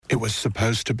It was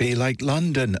supposed to be like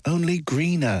London, only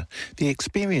greener. The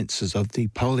experiences of the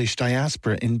Polish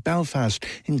diaspora in Belfast,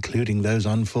 including those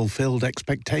unfulfilled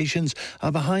expectations,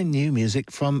 are behind new music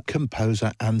from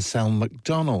composer Anselm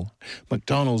McDonnell.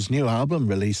 McDonnell's new album,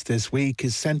 released this week,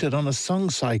 is centred on a song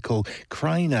cycle,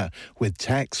 Kraina, with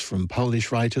texts from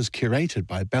Polish writers curated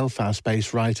by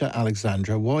Belfast-based writer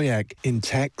Alexandra Wojek. In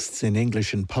texts in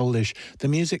English and Polish, the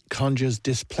music conjures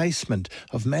displacement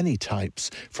of many types,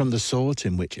 from the sort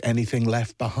in which anything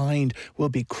left behind will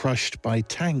be crushed by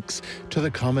tanks, to the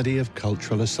comedy of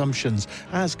cultural assumptions,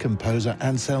 as composer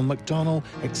Anselm McDonnell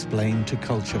explained to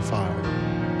Culture File.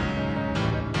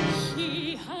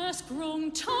 He has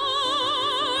grown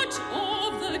tired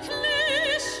of the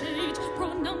cliched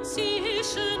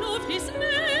pronunciation of his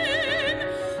name.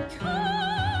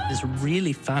 It's a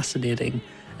really fascinating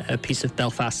piece of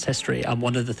Belfast history, and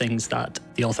one of the things that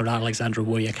the author Alexandra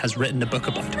Wojek has written a book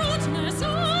about.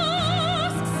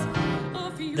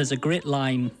 There's a great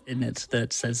line in it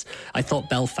that says, "I thought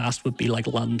Belfast would be like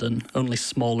London, only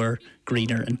smaller,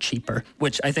 greener and cheaper,"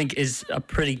 which I think is a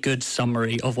pretty good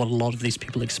summary of what a lot of these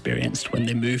people experienced when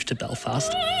they moved to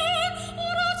Belfast.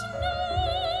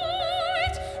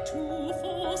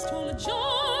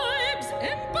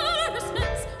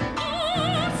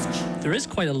 There is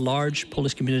quite a large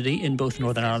Polish community in both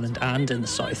Northern Ireland and in the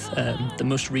south. The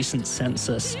most recent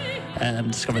census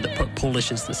discovered that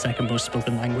Polish is the second most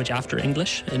spoken language after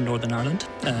English in Northern Ireland.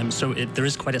 There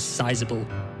is quite a sizable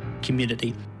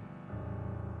community.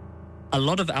 A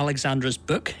lot of Alexandra's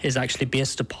book is actually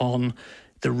based upon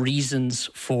the reasons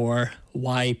for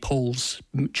why Poles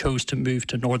chose to move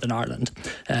to Northern Ireland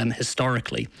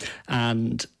historically.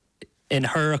 And in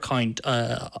her account,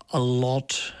 a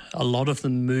lot of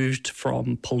them moved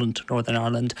from Poland to Northern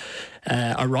Ireland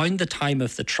around the time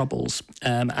of the Troubles,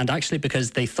 and actually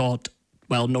because they thought,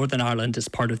 well, Northern Ireland is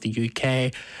part of the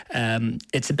UK,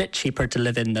 it's a bit cheaper to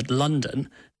live in than London,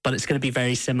 but it's going to be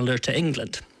very similar to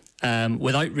England.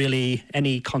 Without really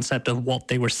any concept of what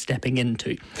they were stepping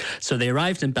into. So they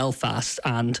arrived in Belfast,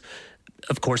 and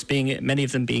of course, many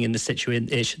of them being in the situation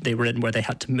they were in where they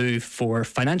had to move for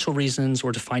financial reasons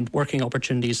or to find working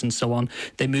opportunities and so on,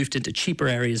 they moved into cheaper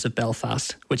areas of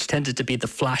Belfast, which tended to be the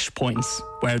flashpoints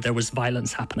where there was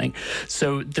violence happening.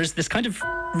 So there's this kind of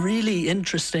really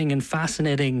interesting and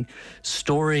fascinating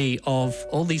story of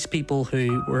all these people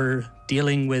who were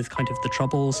dealing with kind of the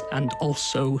Troubles and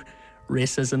also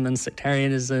racism and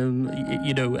sectarianism,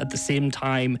 at the same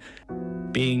time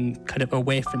being kind of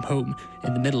away from home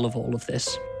in the middle of all of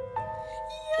this.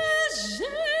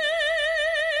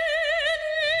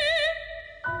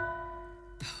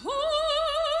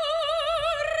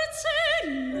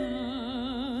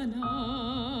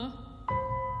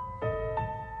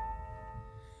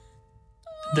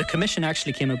 The commission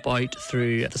actually came about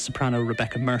through the soprano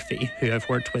Rebecca Murphy, who I've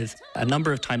worked with a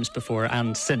number of times before,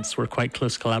 and since we're quite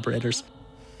close collaborators.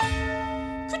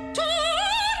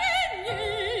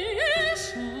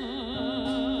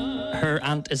 Her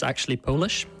aunt is actually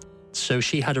Polish, so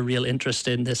she had a real interest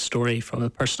in this story from a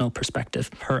personal perspective.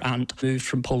 Her aunt moved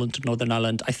from Poland to Northern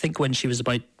Ireland, I think when she was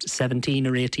about 17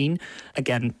 or 18.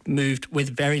 Again, moved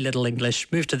with very little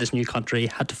English, moved to this new country,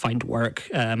 had to find work,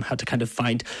 had to kind of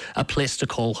find a place to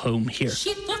call home here.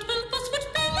 She thought Belfast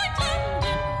would be like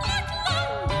London, like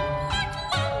London, like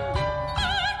London,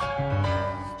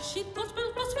 like. She thought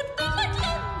Belfast would be like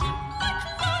London, like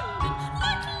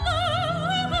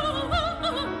London,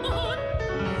 like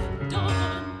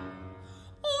London.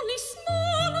 Only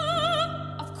smaller,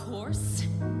 of course.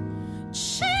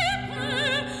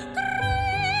 Cheaper,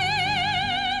 greener.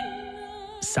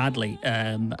 Sadly,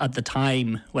 at the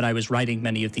time when I was writing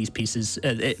many of these pieces,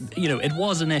 it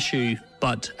was an issue,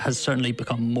 but has certainly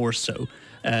become more so.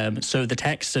 So the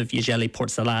text of Jeżeli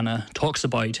Porcelana talks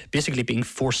about basically being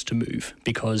forced to move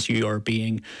because you are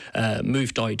being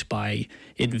moved out by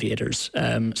invaders.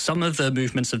 Some of the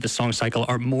movements of the song cycle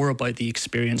are more about the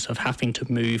experience of having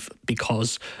to move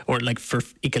for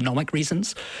economic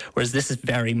reasons, whereas this is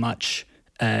very much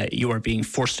you are being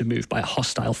forced to move by a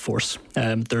hostile force.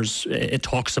 It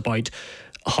talks about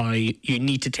how you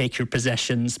need to take your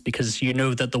possessions because you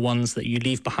know that the ones that you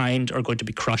leave behind are going to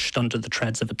be crushed under the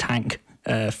treads of a tank,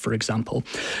 for example.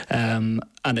 And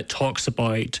it talks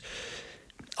about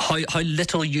how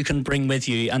little you can bring with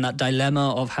you, and that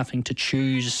dilemma of having to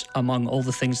choose among all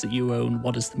the things that you own.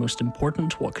 What is the most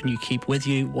important? What can you keep with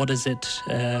you? What is it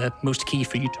most key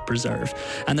for you to preserve?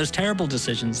 And there's terrible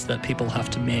decisions that people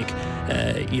have to make,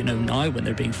 now when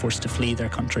they're being forced to flee their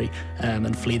country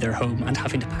and flee their home and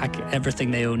having to pack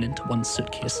everything they own into one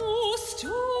suitcase.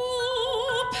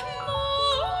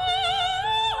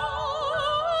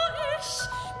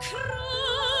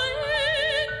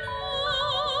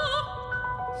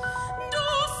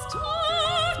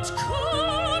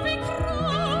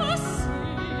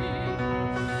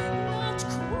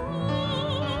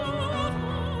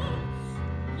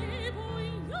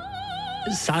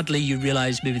 sadly, you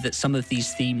realise maybe that some of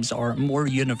these themes are more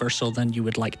universal than you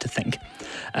would like to think,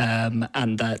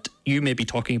 and that you may be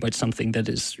talking about something that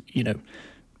is,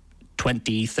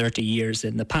 20, 30 years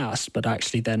in the past, but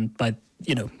actually then by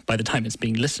the time it's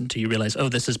being listened to, you realise, oh,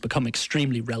 this has become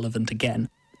extremely relevant again.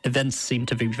 Events seem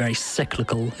to be very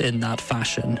cyclical in that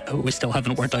fashion. We still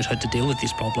haven't worked out how to deal with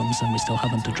these problems, and we still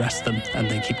haven't addressed them, and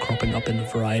they keep cropping up in a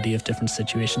variety of different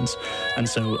situations. And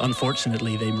so,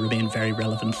 unfortunately, they remain very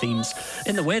relevant themes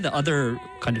in the way that other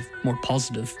kind of more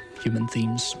positive human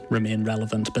themes remain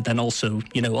relevant, but then also,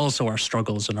 also our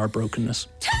struggles and our brokenness.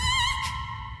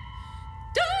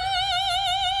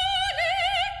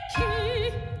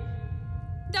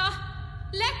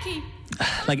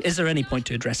 Like, is there any point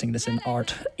to addressing this in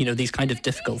art? These kind of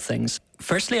difficult things.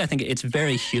 Firstly, I think it's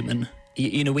very human.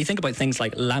 We think about things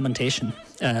like lamentation,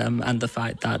 and the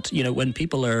fact that, when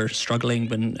people are struggling,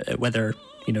 whether,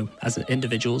 as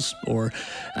individuals or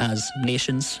as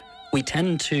nations, we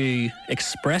tend to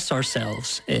express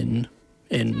ourselves in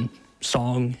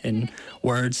song, in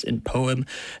words, in poem,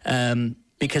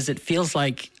 because it feels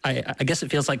like, I guess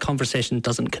it feels like conversation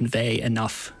doesn't convey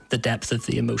enough the depth of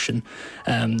the emotion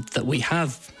that we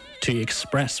have to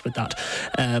express with that.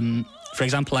 For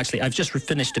example, actually, I've just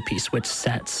finished a piece which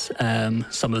sets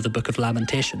some of the Book of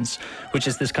Lamentations, which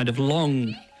is this kind of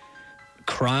long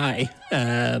cry,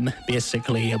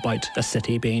 basically about a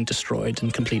city being destroyed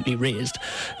and completely razed.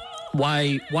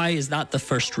 Why is that the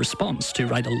first response, to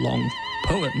write a long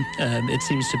poem? It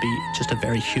seems to be just a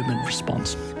very human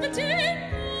response.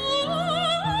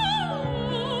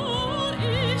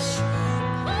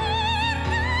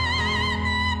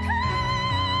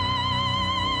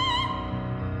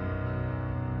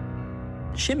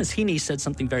 Seamus Heaney said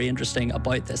something very interesting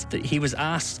about this. That he was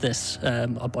asked this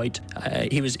about.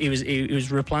 He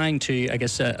was replying to, I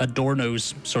guess,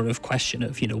 Adorno's sort of question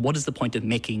of, what is the point of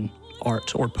making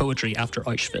art or poetry after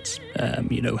Auschwitz?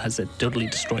 Has it totally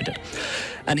destroyed it?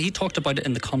 And he talked about it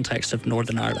in the context of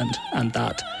Northern Ireland, and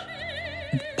that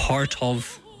part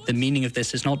of the meaning of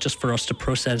this is not just for us to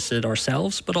process it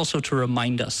ourselves, but also to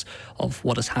remind us of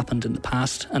what has happened in the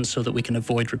past, and so that we can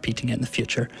avoid repeating it in the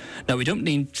future. Now, we don't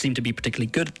seem to be particularly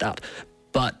good at that,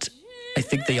 but I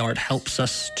think the art helps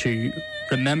us to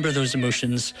remember those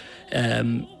emotions.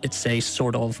 It's a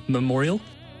sort of memorial,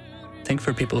 I think,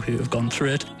 for people who have gone through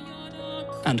it,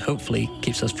 and hopefully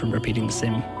keeps us from repeating the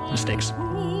same mistakes.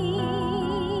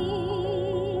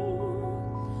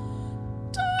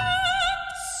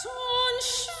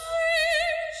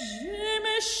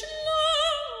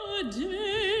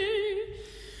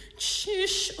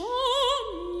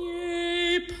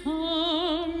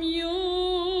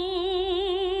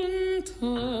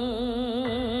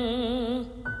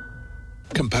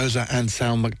 Composer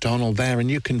Anselm McDonnell there, and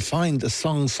you can find the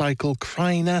song cycle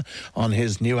Kraina on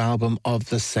his new album of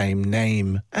the same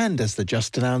name. And as the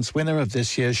just-announced winner of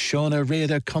this year's Shauna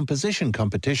Reader Composition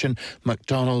Competition,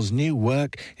 McDonnell's new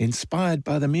work, inspired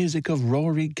by the music of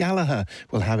Rory Gallagher,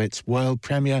 will have its world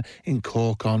premiere in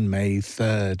Cork on May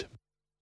 3rd.